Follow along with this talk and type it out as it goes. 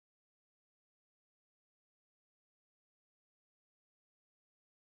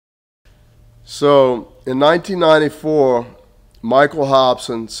So in 1994, Michael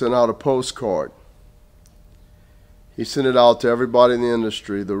Hobson sent out a postcard. He sent it out to everybody in the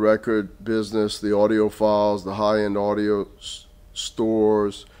industry, the record business, the audiophiles, the high-end audio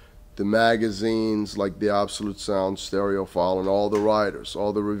stores, the magazines like the Acoustic Sounds, Stereophile, and all the writers,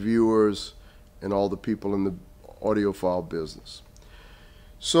 all the reviewers, and all the people in the audiophile business.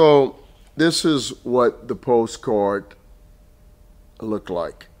 So this is what the postcard looked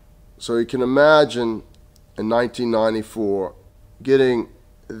like. So you can imagine in 1994 getting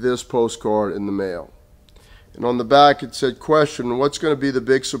this postcard in the mail. And on the back it said, question, what's going to be the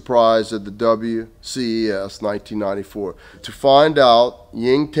big surprise at the WCES 1994? To find out,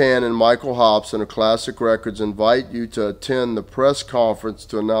 Ying Tan and Michael Hobson of Classic Records invite you to attend the press conference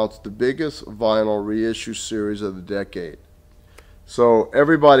to announce the biggest vinyl reissue series of the decade. So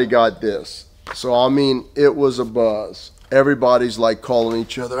everybody got this. So I mean, it was a buzz. Everybody's like calling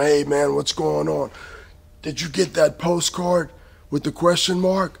each other, hey man, what's going on? Did you get that postcard with the question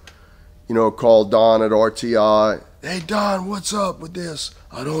mark? You know, called Don at RTI. Hey Don, what's up with this?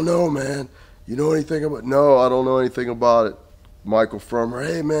 I don't know, man. You know anything about it? No, I don't know anything about it. Michael Firmer,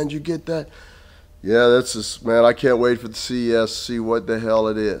 hey man, did you get that? Yeah, that's just, man, I can't wait for the CES to see what the hell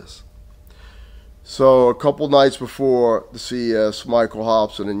it is. So a couple nights before the CES, Michael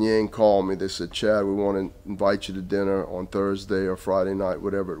Hobson and Ying called me. They said, Chad, we want to invite you to dinner on Thursday or Friday night,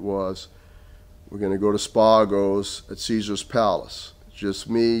 whatever it was. We're going to go to Spago's at Caesar's Palace. Just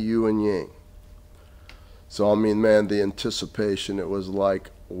me, you, and Ying. So, I mean, man, the anticipation, it was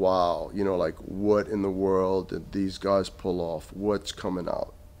like, wow. You know, like, what in the world did these guys pull off? What's coming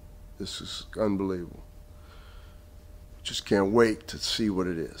out? This is unbelievable. Just can't wait to see what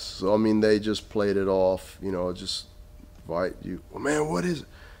it is. So, I mean, they just played it off, you know, just invite you. Well, man, what is it?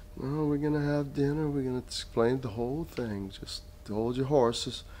 Well, we're going to have dinner. We're going to explain the whole thing. Just hold your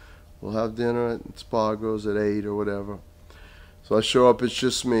horses. We'll have dinner at Spago's at 8 or whatever. So I show up, it's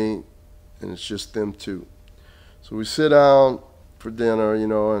just me, and it's just them two. So we sit down for dinner, you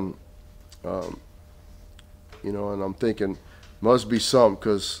know, and and I'm thinking, must be something,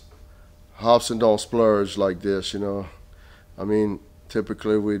 because Hobson don't splurge like this, you know. I mean,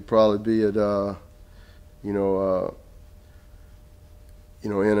 typically we'd probably be at,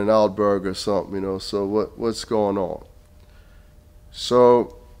 In-N-Out Burger or something, you know. So what's going on?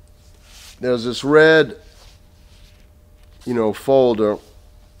 So there's this red, folder,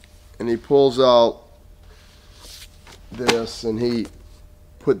 and he pulls out this and he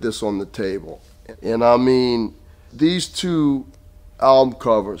put this on the table. And I mean, these two album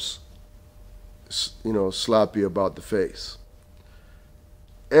covers, slap you about the face.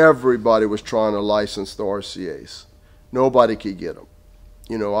 Everybody was trying to license the RCAs. Nobody could get them.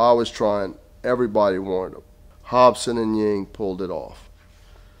 I was trying, everybody wanted them. Hobson and Ying pulled it off.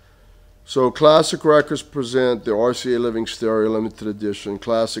 So Classic Records present the RCA Living Stereo Limited Edition.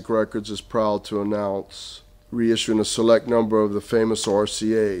 Classic Records is proud to announce reissuing a select number of the famous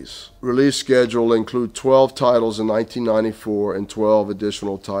RCAs. Release schedule will include 12 titles in 1994 and 12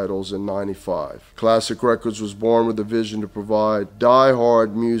 additional titles in 95. Classic Records was born with a vision to provide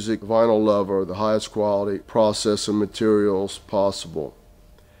die-hard music vinyl lover the highest quality process and materials possible.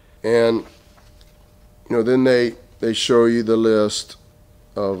 And then they show you the list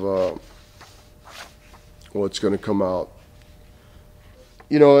of what's going to come out.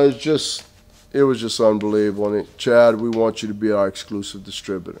 It was just unbelievable. And Chad, we want you to be our exclusive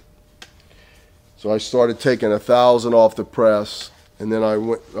distributor. So I started taking 1,000 off the press, and then I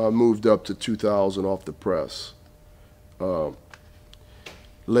moved up to 2,000 off the press. Later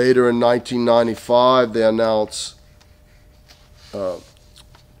in 1995, they announced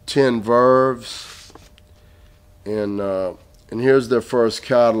 10 Verves, and here's their first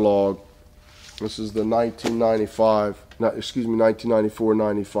catalog. This is the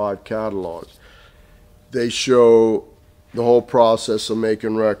 1994-95 catalog. They show the whole process of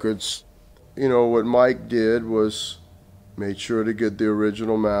making records. What Mike did was made sure to get the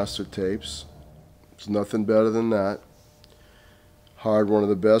original master tapes. There's nothing better than that. Hired one of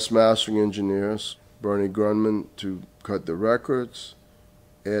the best mastering engineers, Bernie Grunman, to cut the records.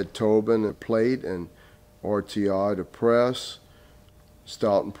 Ed Tobin at plate and RTI to press.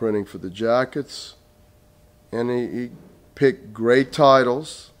 Stoughton printing for the jackets. And he picked great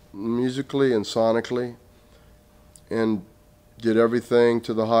titles, musically and sonically, and did everything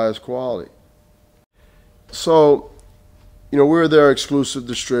to the highest quality. So, we were their exclusive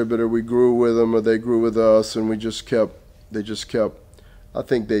distributor. We grew with them, or they grew with us, and they just kept I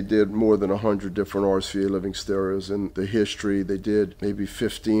think they did more than 100 different RCA Living Stereos in the history. They did maybe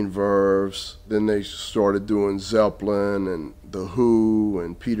 15 Verves. Then they started doing Zeppelin and The Who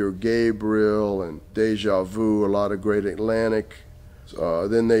and Peter Gabriel and Deja Vu, a lot of great Atlantic.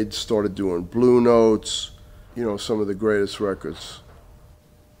 Then they started doing Blue Notes, you know, some of the greatest records.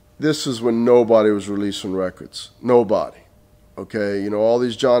 This is when nobody was releasing records. Nobody. Okay, you know, all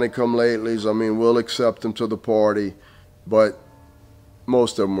these Johnny-come-latelys, I mean, we'll accept them to the party, but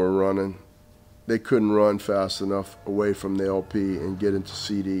most of them were running. They couldn't run fast enough away from the LP and get into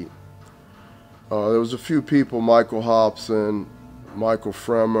CD. There was a few people, Michael Hobson, Michael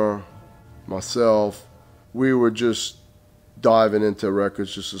Fremer, myself. We were just diving into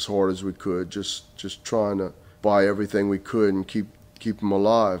records just as hard as we could, just trying to buy everything we could and keep them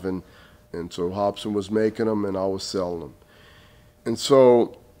alive. And so Hobson was making them and I was selling them. And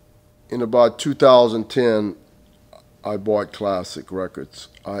so in about 2010, I bought Classic Records.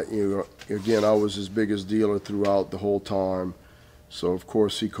 Again, I was his biggest dealer throughout the whole time. So, of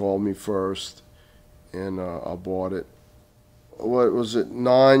course, he called me first, and I bought it. What was it,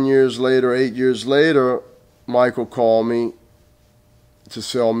 9 years later, 8 years later, Michael called me to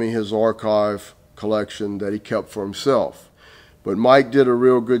sell me his archive collection that he kept for himself. But Mike did a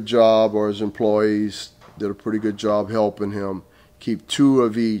real good job, or his employees did a pretty good job helping him keep 2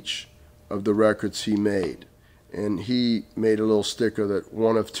 of each of the records he made. And he made a little sticker that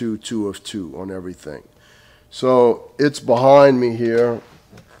 1 of 2, 2 of 2 on everything. So it's behind me here.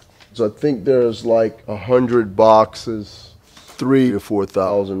 So I think there's like 100 boxes, 3,000 to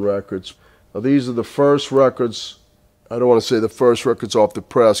 4,000 records. Now these are the first records. I don't want to say the first records off the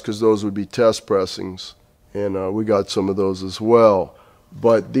press because those would be test pressings. And we got some of those as well.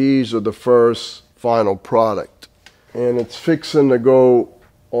 But these are the first final product. And it's fixing to go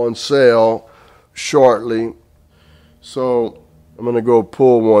on sale shortly. So I'm going to go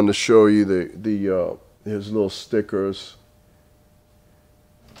pull one to show you his little stickers.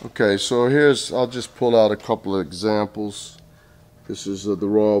 Okay, so I'll just pull out a couple of examples. This is the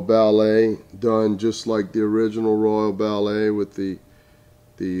Royal Ballet, done just like the original Royal Ballet with the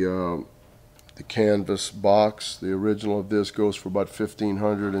canvas box. The original of this goes for about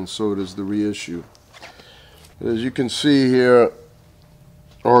 $1,500, and so does the reissue. As you can see here,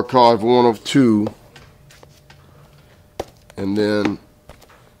 archive 1 of 2, and then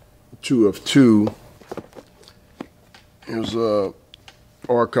 2 of 2. Here's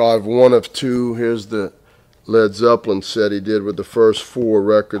archive 1 of 2. Here's the Led Zeppelin set he did with the first 4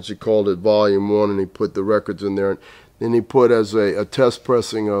 records. He called it Volume 1, and he put the records in there. And then he put as a test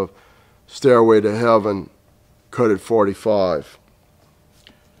pressing of Stairway to Heaven, cut at 45.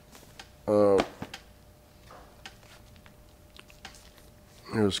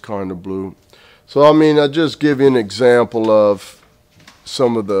 Here's Kind of Blue. So, I mean, I just give you an example of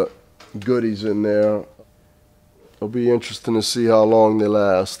some of the goodies in there. It'll be interesting to see how long they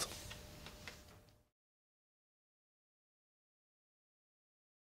last.